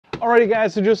Alrighty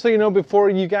guys, so just so you know,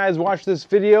 before you guys watch this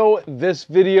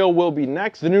video will be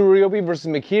next. The new Ryobi versus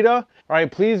Makita.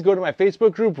 Alright, please go to my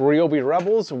Facebook group, Ryobi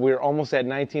Rebels. We're almost at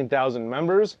 19,000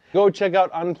 members. Go check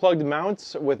out Unplugged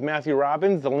Mounts with Matthew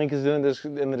Robbins. The link is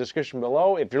in the description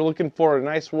below. If you're looking for a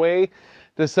nice way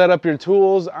to set up your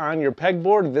tools on your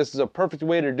pegboard, this is a perfect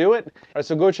way to do it. Alright,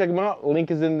 so go check them out. Link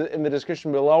is in the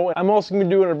description below. I'm also going to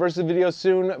be doing a versus video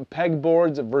soon,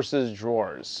 pegboards versus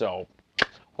drawers. So,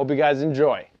 hope you guys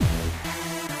enjoy.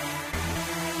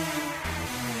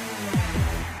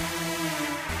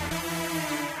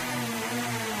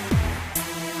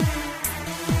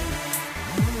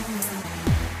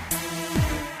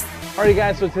 Alright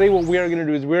guys, so today what we are going to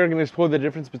do is we're going to explore the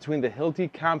difference between the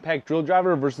HILTI compact drill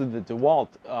driver versus the Dewalt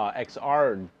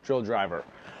XR drill driver.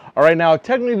 Alright, now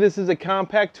technically this is a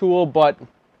compact tool, but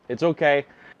it's okay.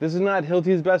 This is not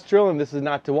HILTI's best drill and this is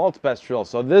not Dewalt's best drill.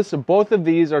 So both of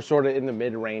these are sort of in the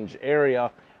mid-range area,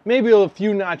 maybe a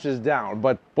few notches down,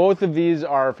 but both of these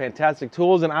are fantastic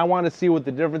tools and I want to see what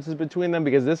the difference is between them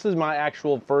because this is my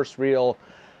actual first real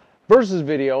versus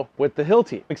video with the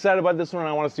HILTI. I'm excited about this one and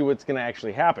I want to see what's going to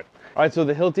actually happen. Alright, so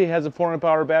the HILTI has a 4 amp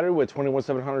hour battery with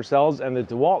 21,700 cells and the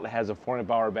Dewalt has a 4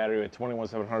 amp hour battery with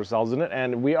 21,700 cells in it,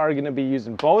 and we are going to be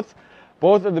using both.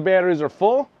 Both of the batteries are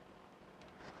full.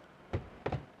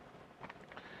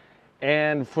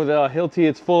 And for the HILTI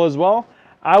it's full as well.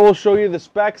 I will show you the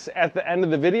specs at the end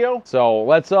of the video. So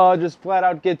let's just flat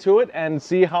out get to it and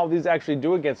see how these actually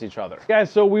do against each other. Guys,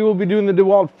 so we will be doing the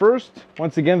Dewalt first.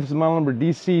 Once again, this is model number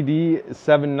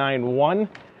DCD791.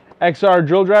 XR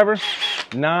drill driver,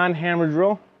 non-hammer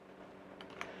drill.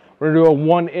 We're gonna do a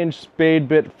 1-inch spade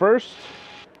bit first.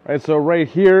 All right, so right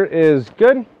here is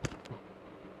good.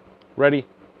 Ready,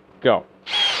 go.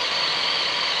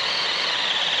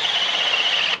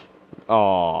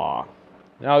 Aww.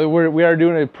 Now we are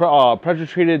doing a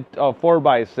pressure-treated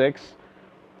 4x6.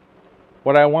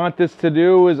 What I want this to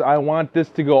do is I want this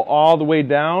to go all the way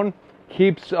down,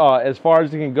 keeps as far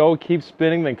as it can go, keep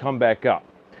spinning, then come back up.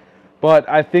 But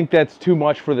I think that's too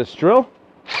much for this drill.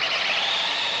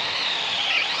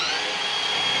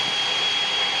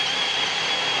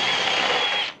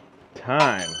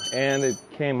 Time, and it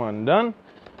came undone.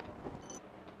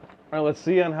 All right, let's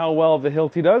see on how well the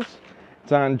HILTI does.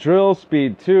 It's on drill,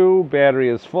 speed 2, battery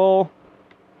is full.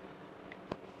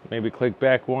 Maybe click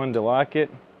back 1 to lock it.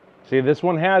 See, this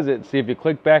one has it. See, if you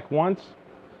click back once,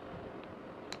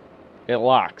 it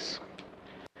locks.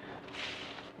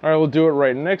 All right, we'll do it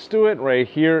right next to it. Right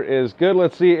here is good.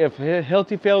 Let's see if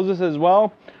HILTI fails this as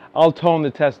well. I'll tone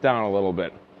the test down a little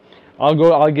bit. I'll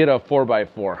get a 4x4.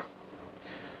 All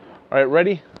right,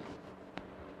 ready?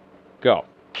 Go.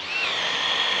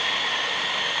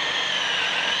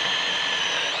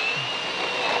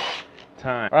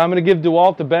 Time. All right, I'm going to give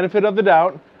Dewalt the benefit of the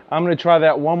doubt. I'm going to try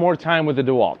that one more time with the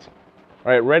Dewalt.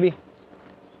 All right, ready?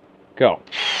 Go.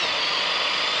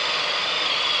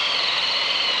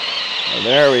 Oh,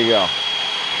 there we go.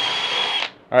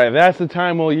 All right, that's the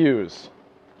time we'll use.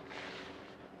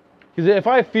 Because if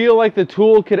I feel like the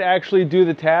tool could actually do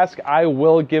the task, I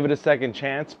will give it a second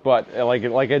chance, but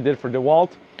like I did for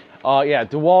Dewalt. Yeah,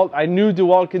 Dewalt, I knew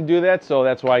Dewalt can do that, so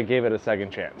that's why I gave it a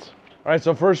second chance. All right,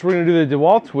 so first we're going to do the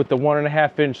Dewalt with the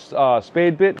 1.5-inch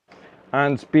spade bit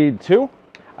on speed 2.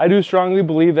 I do strongly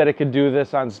believe that it could do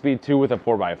this on speed 2 with a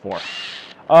 4x4.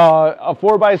 A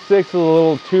 4x6 is a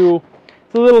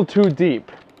little too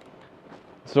deep.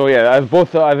 So yeah, I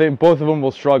think both of them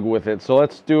will struggle with it. So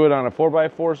let's do it on a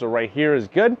 4x4. So right here is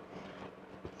good.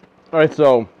 All right,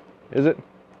 so is it?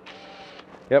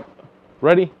 Yep.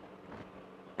 Ready?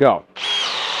 Go.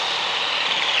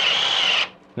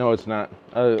 No, it's not.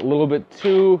 A little bit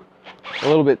too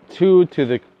to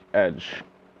the edge.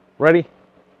 Ready?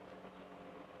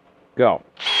 Go.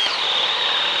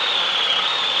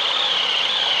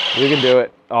 We can do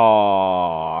it.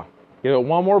 Aww. Give it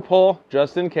one more pull,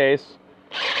 just in case.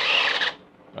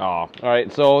 All right,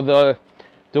 so the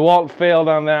Dewalt failed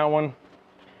on that one.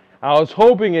 I was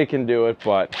hoping it can do it,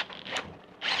 but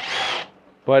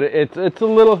it's a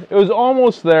little, it was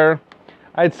almost there.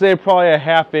 I'd say probably a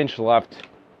 1/2 inch left.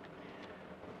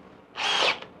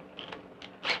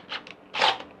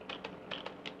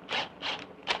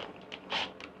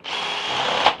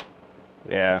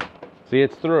 Yeah, see,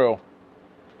 it's through.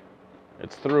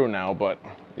 It's through now, but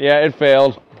yeah, it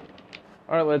failed.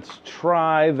 All right, let's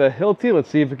try the HILTI. Let's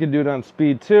see if we can do it on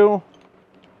speed 2.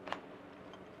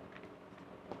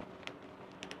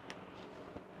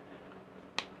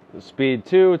 The speed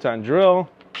 2, it's on drill.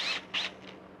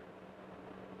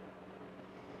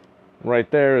 Right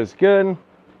there is good. All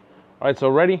right, so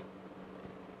ready?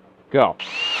 Go.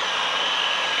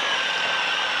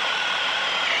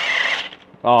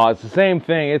 Oh, it's the same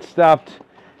thing. It stopped.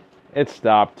 It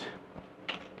stopped.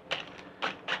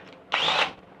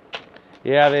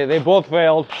 Yeah, they both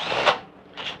failed.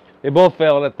 They both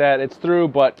failed at that. It's through,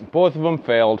 but both of them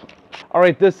failed. All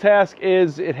right, this task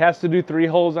is, it has to do 3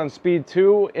 holes on speed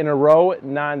 2 in a row,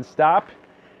 non-stop.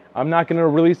 I'm not going to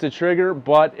release the trigger,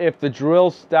 but if the drill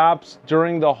stops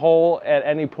during the hole at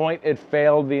any point, it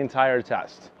failed the entire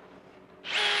test.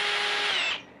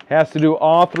 Has to do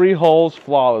all 3 holes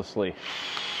flawlessly.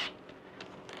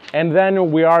 And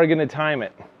then we are going to time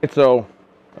it. So,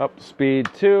 up speed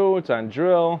 2, it's on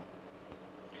drill.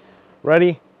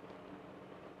 Ready?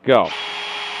 Go.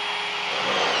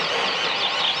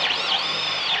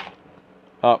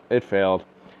 Oh, it failed.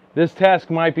 This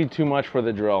task might be too much for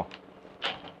the drill.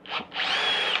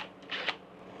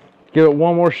 Give it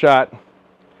one more shot.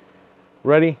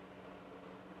 Ready?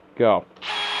 Go.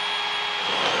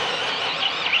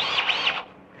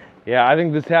 Yeah, I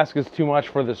think this task is too much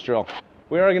for this drill.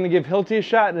 We are going to give HILTI a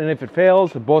shot, and if it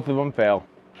fails, both of them fail.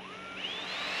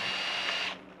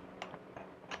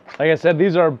 Like I said,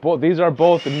 these are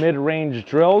both mid-range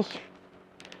drills.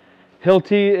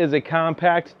 HILTI is a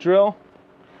compact drill.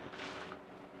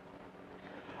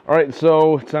 All right,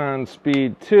 so it's on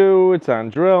speed 2, it's on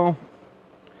drill.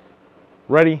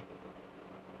 Ready?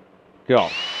 Go.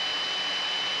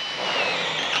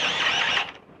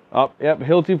 Oh, yep,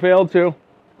 HILTI failed too.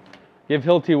 Give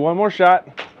HILTI one more shot.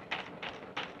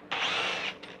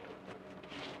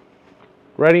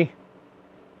 Ready?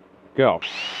 Go.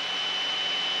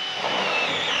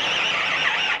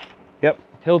 Yep,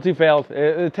 HILTI failed.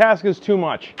 The task is too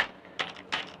much.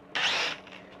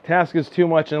 Task is too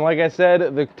much, and like I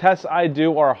said, the tests I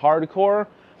do are hardcore.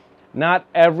 Not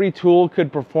every tool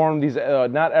could perform these.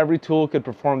 Not every tool could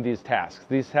perform these tasks.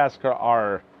 These tasks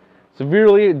are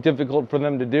severely difficult for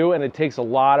them to do, and it takes a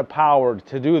lot of power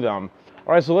to do them.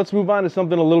 All right, so let's move on to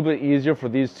something a little bit easier for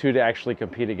these two to actually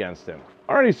compete against in.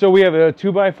 Alrighty, so we have a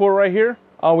 2x4 right here.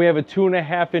 We have a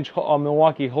 2.5-inch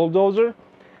Milwaukee bulldozer.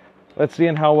 Let's see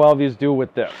how well these do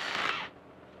with this.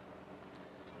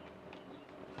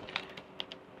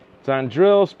 It's on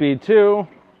drill, speed 2.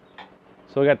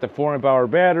 So we got the 4-amp-hour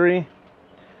battery.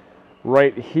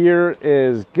 Right here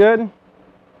is good. All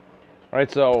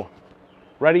right, so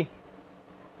ready?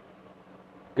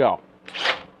 Go.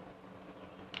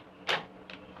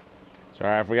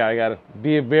 Sorry, I forgot. I gotta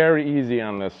be very easy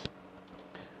on this.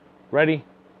 Ready?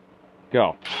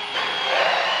 Go.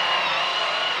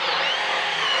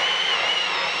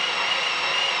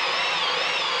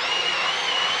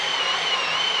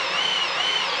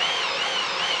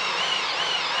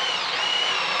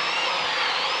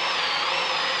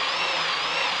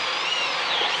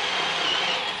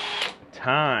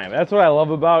 Time. That's what I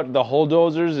love about the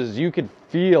bulldozers, is you can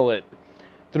feel it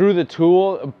through the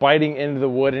tool biting into the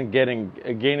wood and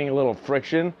gaining a little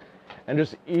friction and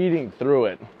just eating through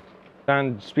it.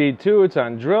 On speed 2, it's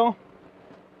on drill.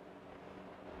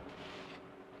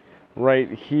 Right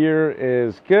here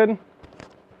is good. All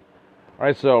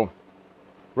right, so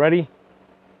ready?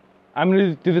 I'm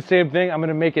going to do the same thing. I'm going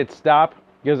to make it stop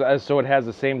because so it has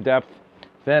the same depth.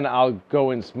 Then I'll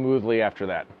go in smoothly after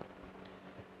that.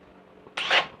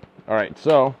 All right,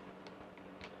 so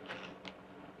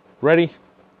ready?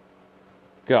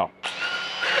 Go.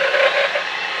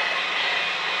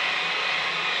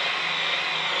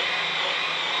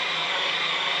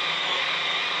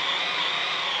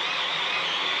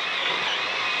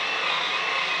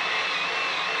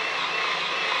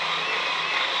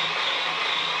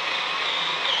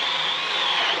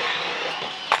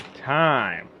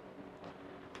 Time.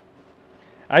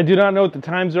 I do not know what the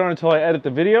times are until I edit the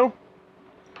video.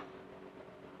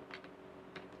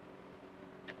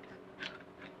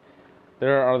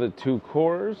 There are the 2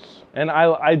 cores. And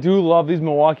I do love these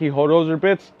Milwaukee bulldozer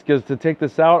bits, because to take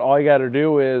this out, all you got to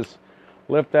do is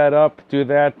lift that up, do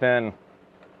that, then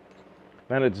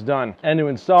it's done. And to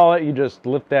install it, you just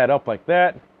lift that up like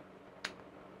that.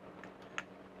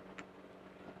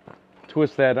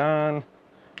 Twist that on.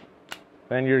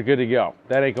 Then you're good to go.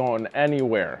 That ain't going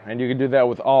anywhere. And you can do that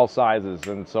with all sizes.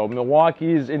 And so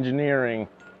Milwaukee's engineering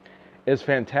is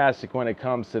fantastic when it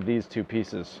comes to these 2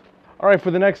 pieces. All right,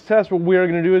 for the next test, what we are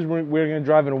going to do is we're going to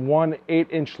drive in 1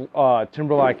 8-inch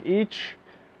timberlock each,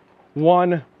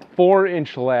 1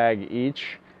 4-inch lag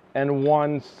each, and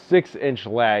 1 6-inch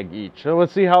lag each. So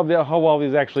let's see how well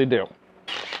these actually do. All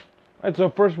right,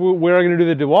 so first we are going to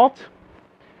do the Dewalt.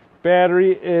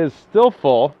 Battery is still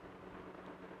full,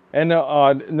 and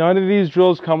none of these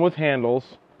drills come with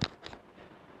handles.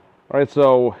 All right,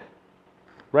 so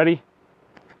ready?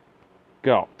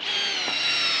 Go.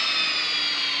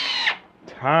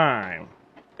 Time.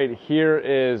 Right here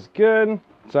is good.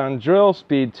 It's on drill,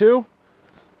 speed 2. All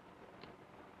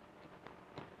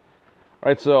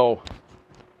right, so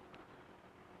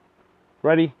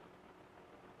ready,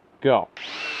 go.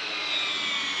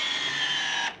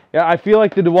 Yeah, I feel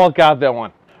like the Dewalt got that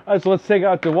one. All right, so let's take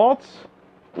out Dewalt's.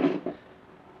 All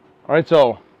right,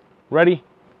 so ready,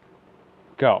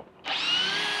 go.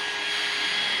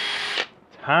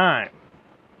 Time.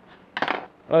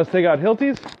 Let's take out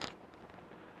HILTI's.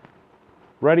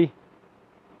 Ready,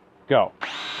 go.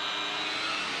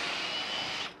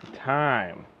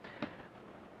 Time.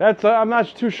 That's I'm not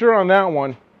too sure on that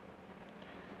one.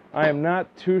 I am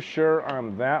not too sure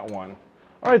on that one.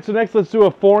 All right, so next let's do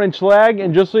a 4-inch lag,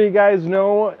 and just so you guys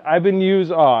know, I've been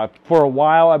using for a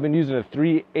while. I've been using a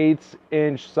 3/8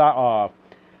 inch to a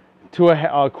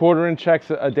 1/4 inch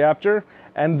hex adapter,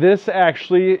 and this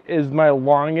actually is my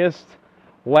longest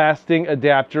lasting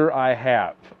adapter I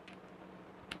have.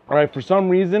 All right, for some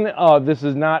reason this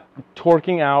is not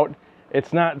torquing out.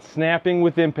 It's not snapping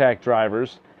with impact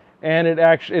drivers, and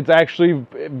it's actually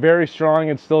very strong.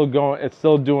 It's still going. It's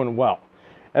still doing well.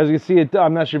 As you can see,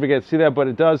 I'm not sure if you guys see that, but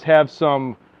it does have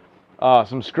some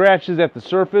scratches at the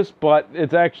surface, but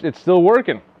it's still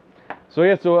working. So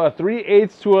yeah, so a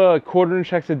 3/8 to a 1/4 inch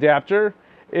hex adapter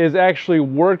is actually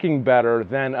working better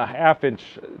than a 1/2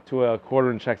 inch to a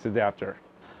 1/4 inch hex adapter.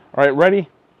 All right, ready?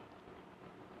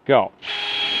 Go.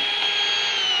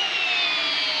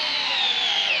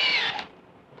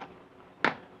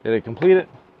 Did it complete it?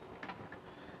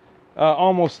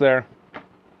 Almost there.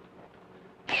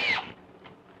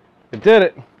 It did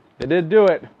it. It did do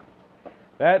it.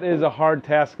 That is a hard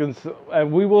task, and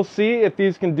we will see if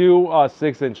these can do a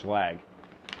 6-inch lag.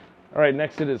 All right,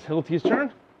 next it is HILTI's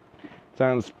turn. It's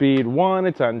on speed 1.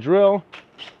 It's on drill.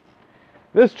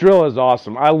 This drill is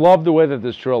awesome. I love the way that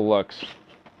this drill looks.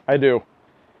 I do.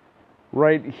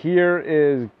 Right here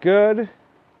is good.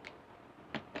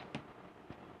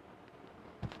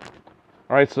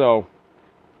 All right, so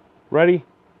ready,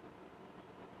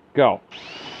 go.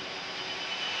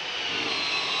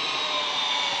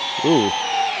 Ooh,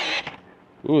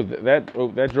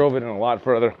 that drove it in a lot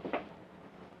further.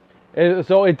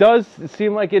 So it does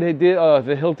seem like it did.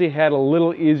 The HILTI had a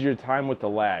little easier time with the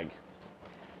lag,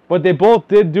 but they both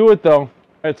did do it though. All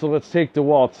right, so let's take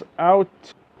Dewalt's out.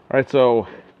 All right, so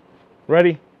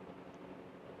ready,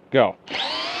 go.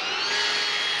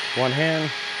 One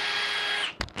hand.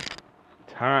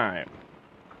 Time.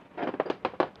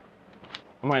 I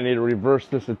might need to reverse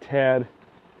this a tad.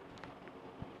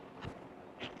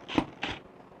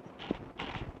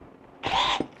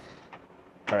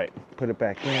 All right, put it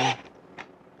back in.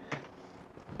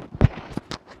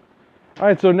 All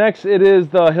right, so next it is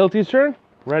the HILTI's turn.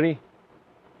 Ready,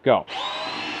 go.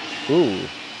 Ooh.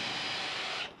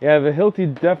 Yeah, the HILTI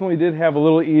definitely did have a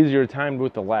little easier time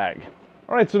with the lag.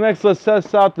 All right, so next let's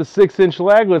test out the 6-inch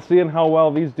lag. Let's see how well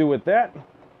these do with that.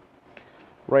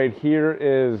 Right here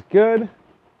is good.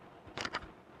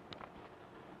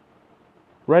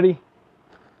 Ready,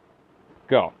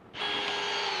 go.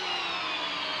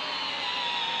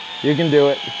 You can do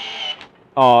it.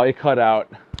 Oh, it cut out.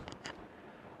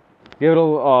 Give it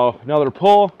another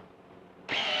pull.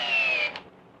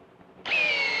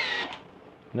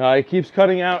 No, it keeps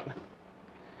cutting out.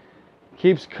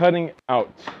 Keeps cutting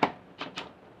out.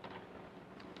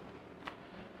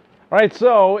 All right,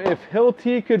 so if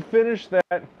HILTI could finish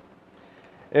that,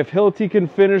 if HILTI can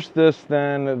finish this,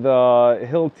 then the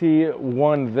HILTI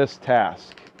won this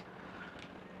task.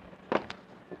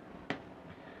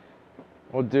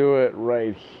 We'll do it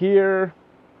right here.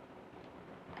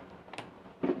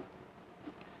 All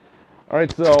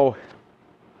right, so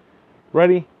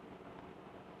ready,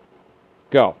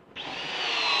 go.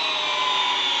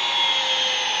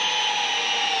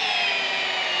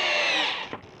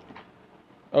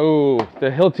 Oh,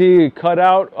 the HILTI cut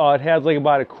out. It has like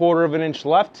about a 1/4 of an inch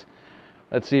left.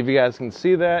 Let's see if you guys can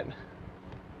see that.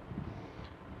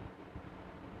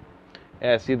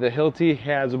 Yeah, see, the HILTI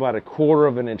has about a 1/4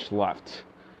 of an inch left.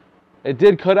 It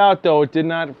did cut out though. It did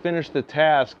not finish the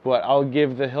task, but I'll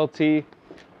give the HILTI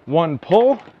one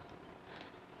pull.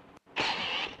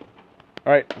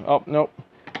 All right. Oh, nope.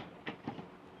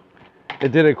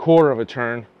 It did a 1/4 of a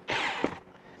turn.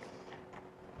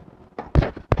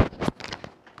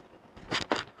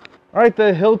 All right,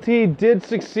 the HILTI did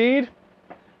succeed.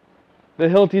 The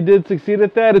HILTI did succeed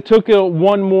at that. It took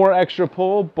one more extra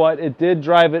pull, but it did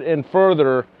drive it in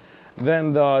further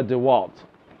than the Dewalt.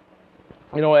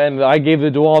 You know, and I gave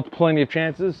the Dewalt plenty of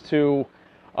chances to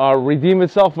redeem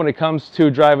itself when it comes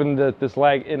to driving this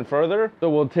lag in further. So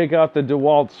we'll take out the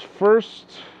Dewalt's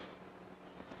first.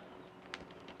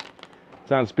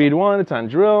 It's on speed 1. It's on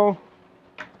drill.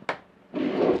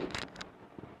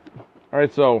 All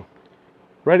right, so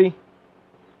ready,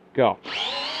 go.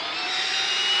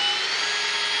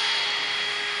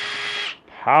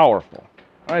 Powerful.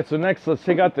 All right, so next let's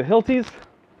take out the HILTIs.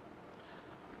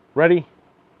 Ready,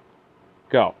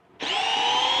 go.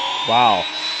 Wow.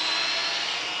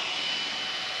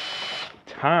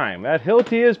 Time. That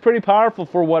HILTI is pretty powerful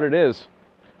for what it is.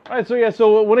 All right, so yeah,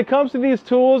 so when it comes to these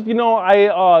tools, you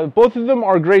know, both of them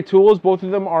are great tools. Both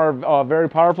of them are very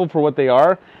powerful for what they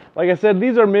are. Like I said,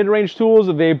 these are mid-range tools.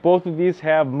 Both of these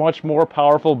have much more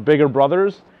powerful, bigger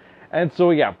brothers. And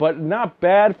so yeah, but not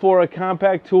bad for a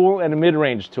compact tool and a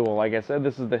mid-range tool. Like I said,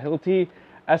 this is the HILTI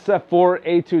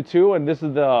SF4A22, and this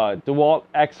is the Dewalt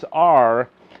XR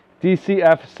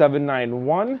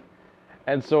DCF791.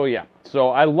 And so yeah,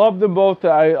 so I love them both.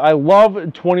 I love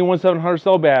 21700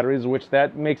 cell batteries, which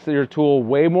that makes your tool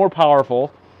way more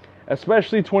powerful,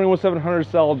 especially 21700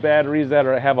 cell batteries that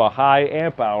have a high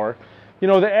amp hour. You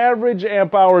know, the average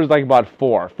amp hour is like about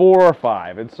 4 or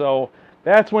 5, and so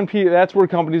that's where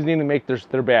companies need to make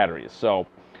their batteries. So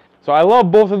I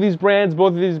love both of these brands.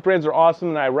 Both of these brands are awesome,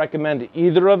 and I recommend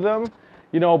either of them.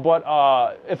 You know, but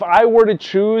if I were to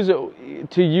choose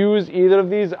to use either of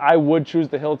these, I would choose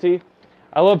the HILTI.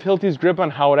 I love HILTI's grip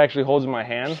on how it actually holds in my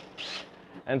hand,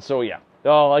 and so yeah,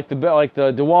 like the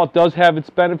Dewalt does have its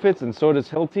benefits, and so does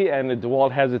HILTI, and the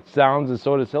Dewalt has its sounds, and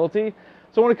so does HILTI.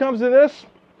 So when it comes to this,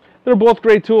 they're both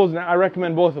great tools, and I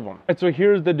recommend both of them. All right, so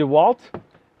here's the Dewalt.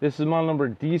 This is model number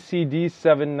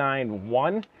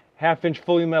DCD791, half-inch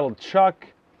fully metal chuck,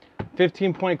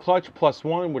 15-point clutch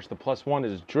 +1, which the +1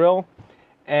 is drill,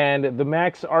 and the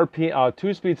max RPM,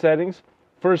 2-speed settings.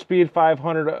 First speed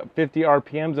 550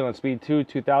 RPMs, and on speed 2,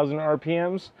 2000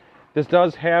 RPMs. This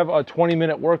does have a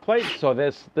 20-minute work light, so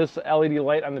this LED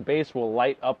light on the base will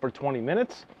light up for 20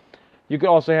 minutes. You could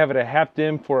also have it at half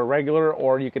dim for a regular,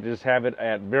 or you could just have it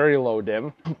at very low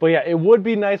dim. But yeah, it would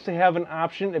be nice to have an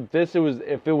option if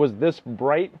it was this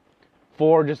bright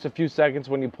for just a few seconds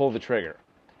when you pull the trigger.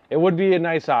 It would be a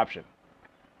nice option.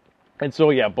 And so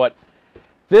yeah, but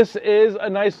this is a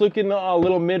nice looking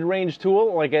little mid-range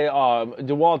tool. Like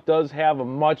Dewalt does have a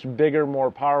much bigger,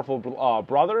 more powerful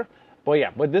brother. But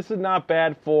yeah, but this is not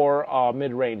bad for a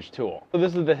mid-range tool. So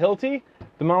this is the HILTI.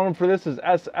 The model for this is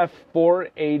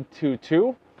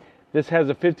SF4A22. This has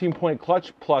a 15-point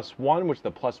clutch +1, which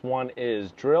the +1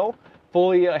 is drill.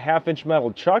 Fully a half-inch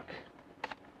metal chuck.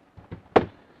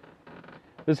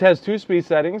 This has 2 speed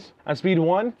settings. On speed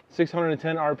 1,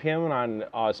 610 RPM, and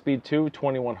on speed 2,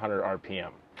 2100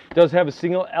 RPM. It does have a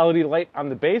single LED light on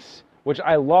the base, which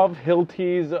I love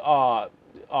HILTI's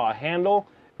handle,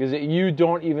 because you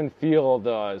don't even feel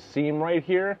the seam right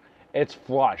here. It's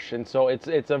flush, and so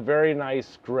it's a very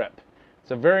nice grip.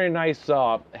 It's a very nice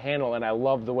handle, and I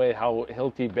love the way how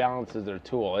HILTI balances their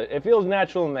tool. It feels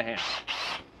natural in the hand.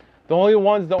 The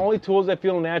only tools that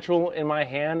feel natural in my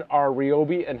hand are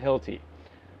Ryobi and HILTI.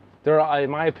 In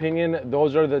my opinion,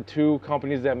 those are the two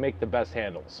companies that make the best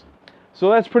handles. So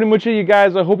that's pretty much it, you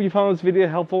guys. I hope you found this video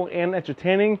helpful and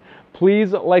entertaining.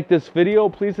 Please like this video.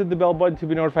 Please hit the bell button to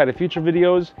be notified of future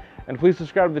videos. And please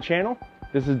subscribe to the channel.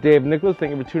 This is Dave Nicholas.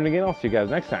 Thank you for tuning in. I'll see you guys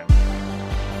next time.